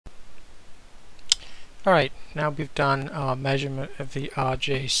Alright, now we've done our measurement of the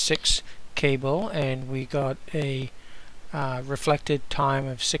RG6 cable, and we got a reflected time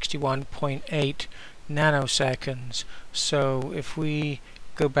of 61.8 nanoseconds. So if we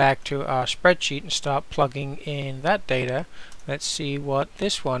go back to our spreadsheet and start plugging in that data, let's see what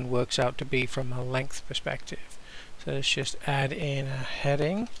this one works out to be from a length perspective. So let's just add in a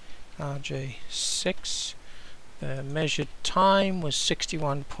heading, RG6. The measured time was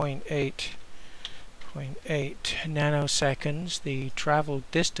 61.8 nanoseconds. The travel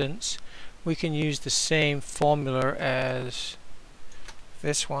distance, we can use the same formula as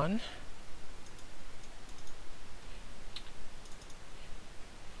this one.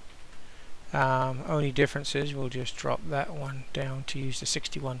 Only difference is we'll just drop that one down to use the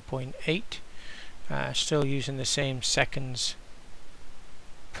 61.8. Still using the same seconds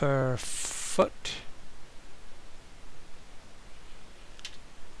per foot.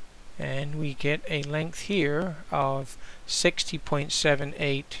 And we get a length here of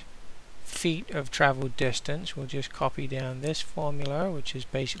 60.78 feet of travel distance. We'll just copy down this formula, which is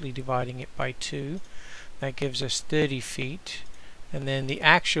basically dividing it by 2. That gives us 30 feet. And then the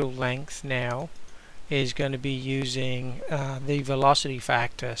actual length now is going to be using the velocity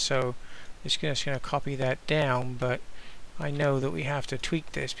factor. So it's just going to copy that down, but I know that we have to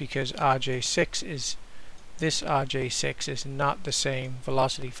tweak this because this RG6 is not the same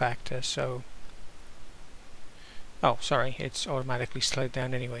velocity factor, so it's automatically slowed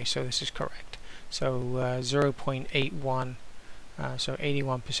down anyway, so this is correct. So 0.81, so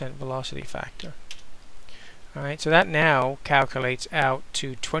 81% velocity factor. Alright, so that now calculates out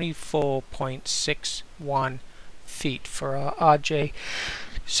to 24.61 feet for our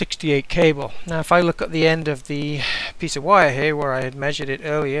RJ68 cable. Now if I look at the end of the piece of wire here where I had measured it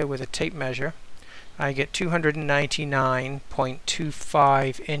earlier with a tape measure, I get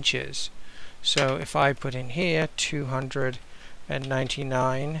 299.25 inches. So if I put in here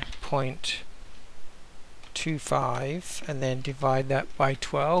 299.25 and then divide that by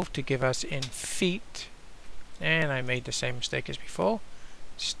 12 to give us in feet, and I made the same mistake as before,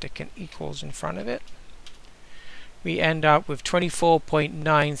 stick an equals in front of it, we end up with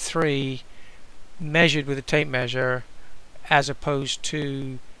 24.93 measured with a tape measure as opposed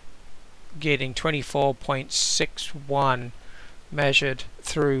to getting 24.61 measured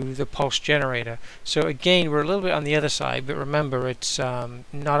through the pulse generator. So again, we're a little bit on the other side, but remember it's not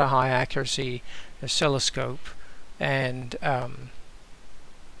a high accuracy oscilloscope, and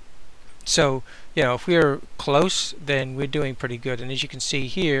so if we're close, then we're doing pretty good. And as you can see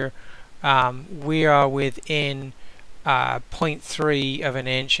here, we are within 0.3 of an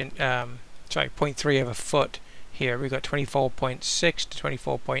inch, and 0.3 of a foot. Here we got 24.6 to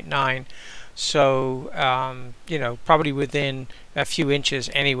 24.9, so probably within a few inches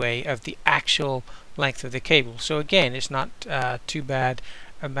anyway of the actual length of the cable. So again, it's not too bad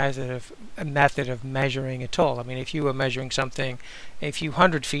a method of measuring at all. I mean, if you were measuring something a few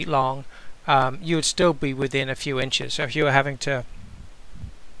hundred feet long, you would still be within a few inches. So if you were having to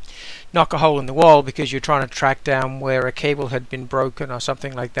knock a hole in the wall because you're trying to track down where a cable had been broken or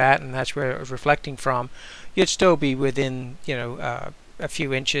something like that, and that's where it was reflecting from, you'd still be within a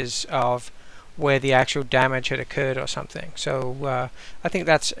few inches of where the actual damage had occurred or something. So I think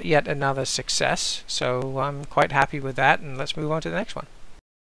that's yet another success, so I'm quite happy with that, and let's move on to the next one.